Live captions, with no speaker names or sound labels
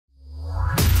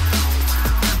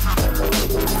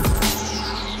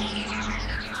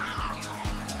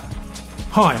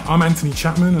Hi, I'm Anthony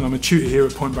Chapman and I'm a tutor here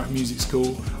at Point Back Music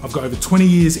School. I've got over 20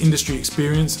 years industry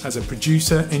experience as a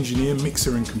producer, engineer,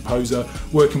 mixer and composer,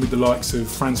 working with the likes of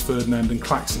Franz Ferdinand and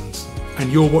Klaxons.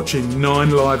 And you're watching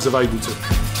 9 Lives of Ableton.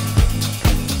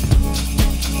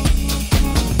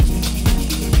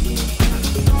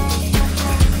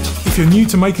 If you're new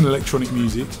to making electronic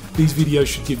music, these videos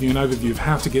should give you an overview of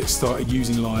how to get started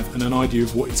using Live and an idea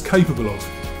of what it's capable of.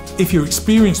 If you're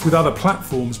experienced with other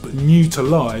platforms but new to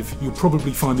Live, you'll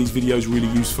probably find these videos really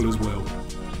useful as well.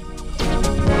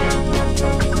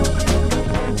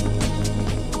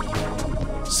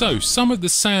 So, some of the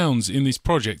sounds in this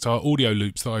project are audio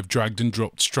loops that I've dragged and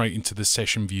dropped straight into the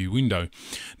session view window.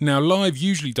 Now, Live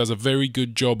usually does a very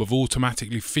good job of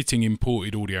automatically fitting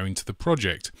imported audio into the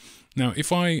project. Now,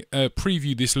 if I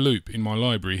preview this loop in my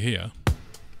library here,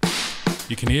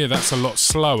 you can hear that's a lot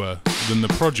slower than the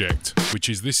project, which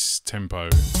is this tempo.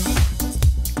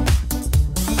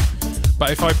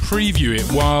 But if I preview it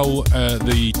while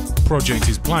the project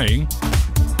is playing,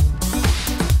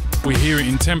 we hear it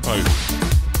in tempo.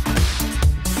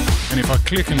 And if I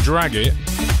click and drag it,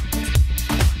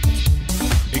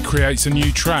 it creates a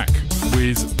new track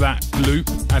with that loop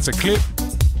as a clip,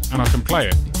 and I can play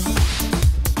it.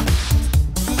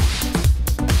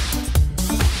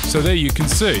 So there you can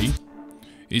see,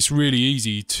 it's really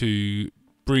easy to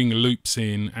bring loops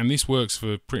in, and this works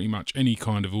for pretty much any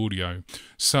kind of audio.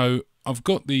 So I've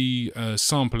got the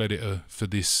sample editor for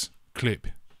this clip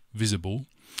visible,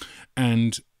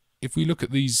 and if we look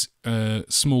at these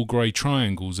small grey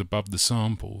triangles above the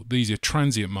sample, these are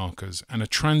transient markers, and a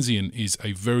transient is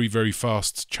a very, very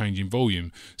fast change in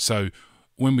volume. So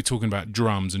when we're talking about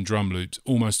drums and drum loops,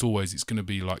 almost always it's going to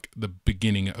be like the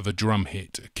beginning of a drum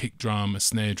hit, a kick drum, a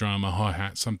snare drum, a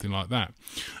hi-hat, something like that.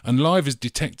 And Live has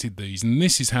detected these, and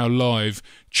this is how Live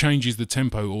changes the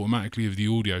tempo automatically of the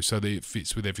audio so that it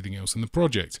fits with everything else in the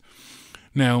project.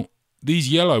 Now,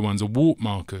 these yellow ones are warp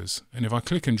markers, and if I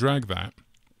click and drag that,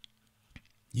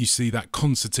 you see that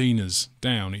concertina's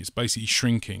down, it's basically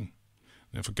shrinking.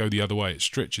 Now if I go the other way, it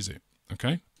stretches it,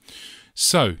 okay?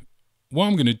 So, what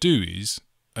I'm going to do is,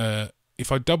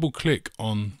 if I double click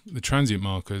on the transient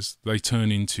markers, they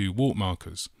turn into warp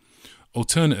markers.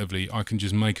 Alternatively, I can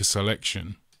just make a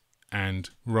selection and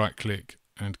right click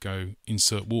and go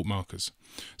insert warp markers.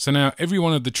 So now every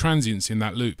one of the transients in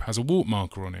that loop has a warp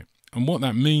marker on it. And what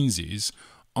that means is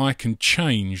I can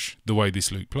change the way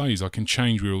this loop plays. I can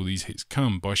change where all these hits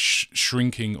come by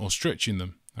shrinking or stretching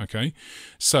them. Okay,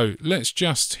 so let's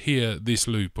just hear this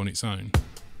loop on its own.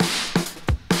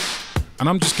 And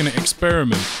I'm just going to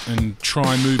experiment and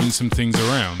try moving some things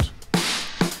around.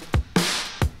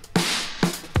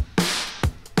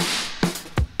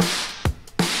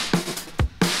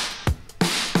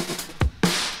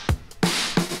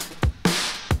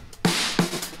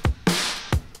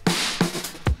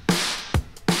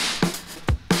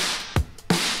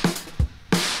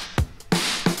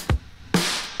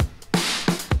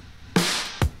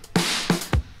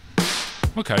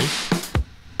 Okay,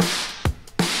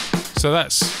 so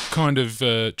that's kind of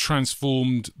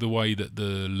transformed the way that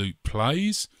the loop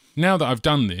plays. Now that I've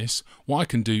done this, what I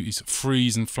can do is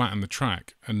freeze and flatten the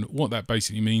track, and what that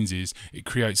basically means is it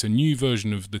creates a new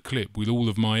version of the clip with all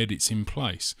of my edits in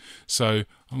place. So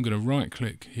I'm going to right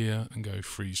click here and go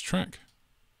freeze track.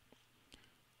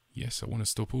 Yes, I want to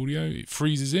stop audio. It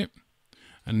freezes it,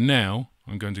 and now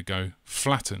I'm going to go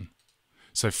flatten.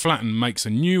 So flatten makes a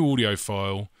new audio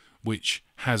file which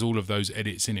has all of those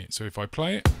edits in it. So if I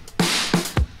play it,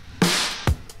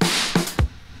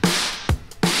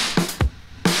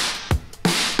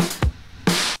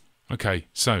 okay,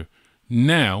 so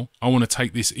now I want to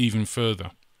take this even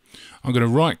further. I'm going to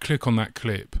right click on that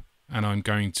clip and I'm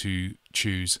going to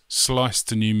choose slice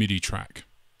to new MIDI track.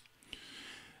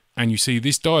 And you see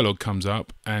this dialog comes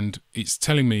up and it's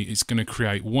telling me it's going to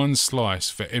create one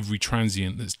slice for every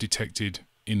transient that's detected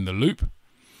in the loop.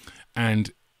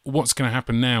 And what's going to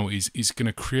happen now is it's going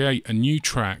to create a new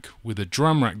track with a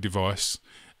drum rack device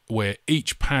where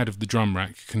each pad of the drum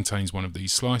rack contains one of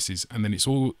these slices, and then it's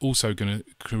also going to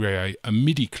create a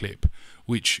MIDI clip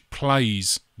which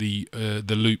plays the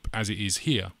loop as it is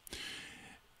here.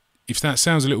 If that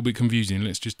sounds a little bit confusing,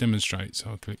 let's just demonstrate.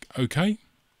 So I'll click OK,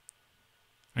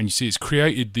 and you see it's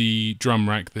created the drum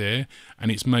rack there and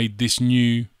it's made this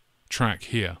new track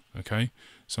here. Okay,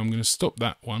 so I'm going to stop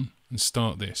that one and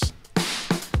start this.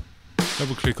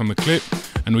 Double click on the clip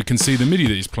and we can see the MIDI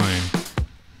that is playing.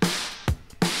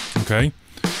 Okay,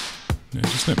 now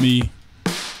just let me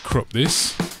crop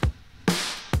this.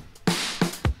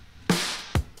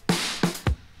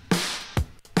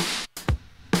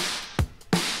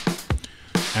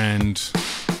 And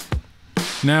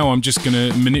Now I'm just going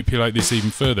to manipulate this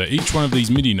even further. Each one of these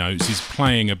MIDI notes is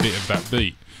playing a bit of that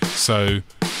beat. So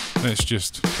let's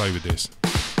just play with this.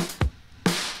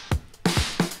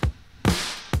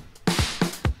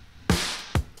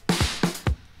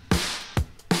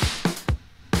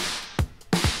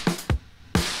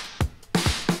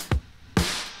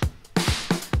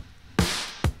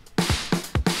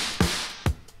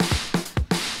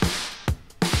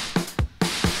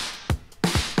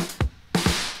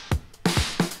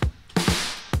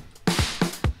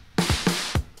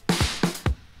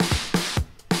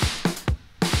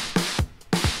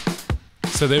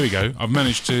 So there we go, I've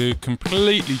managed to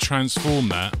completely transform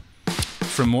that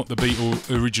from what the beat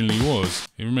originally was.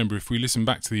 You remember, if we listen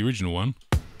back to the original one,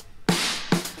 and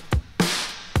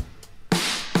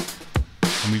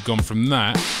we've gone from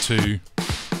that to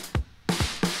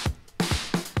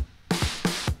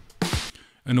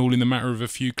and all in the matter of a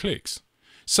few clicks.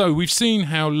 So we've seen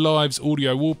how Live's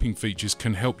audio warping features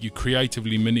can help you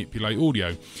creatively manipulate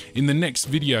audio. In the next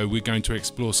video, we're going to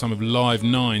explore some of Live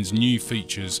 9's new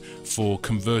features for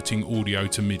converting audio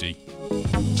to MIDI.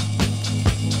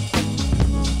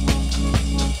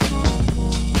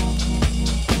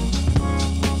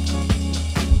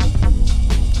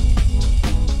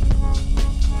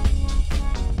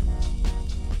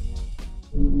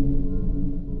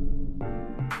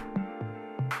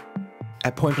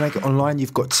 At Point Blank Online,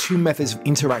 you've got two methods of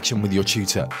interaction with your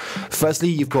tutor. Firstly,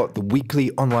 you've got the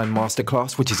weekly online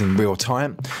masterclass, which is in real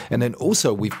time. And then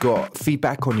also we've got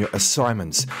feedback on your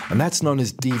assignments, and that's known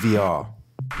as DVR.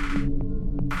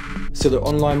 So the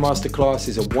online masterclass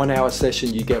is a 1-hour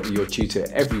session you get with your tutor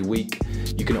every week.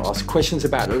 You can ask questions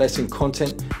about the lesson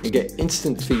content and get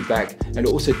instant feedback, and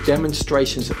also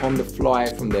demonstrations on the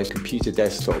fly from their computer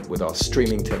desktop with our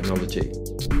streaming technology.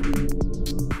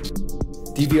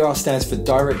 DVR stands for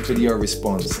Direct Video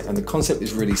Response, and the concept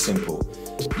is really simple.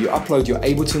 You upload your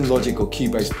Ableton, Logic or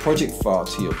Cubase project file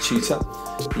to your tutor,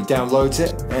 he downloads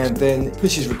it and then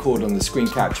pushes record on the screen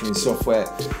capturing software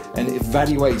and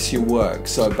evaluates your work,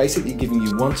 so basically giving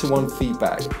you one-to-one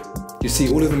feedback. You see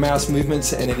all of the mouse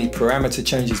movements and any parameter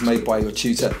changes made by your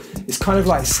tutor. It's kind of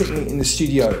like sitting in the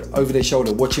studio over their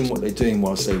shoulder watching what they're doing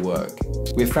whilst they work.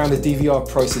 We have found the DVR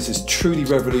process has truly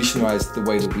revolutionized the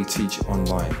way that we teach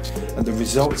online, and the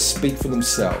results speak for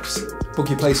themselves. Book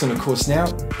your place on a course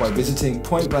now by visiting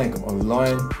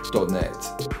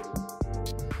pointblankonline.net.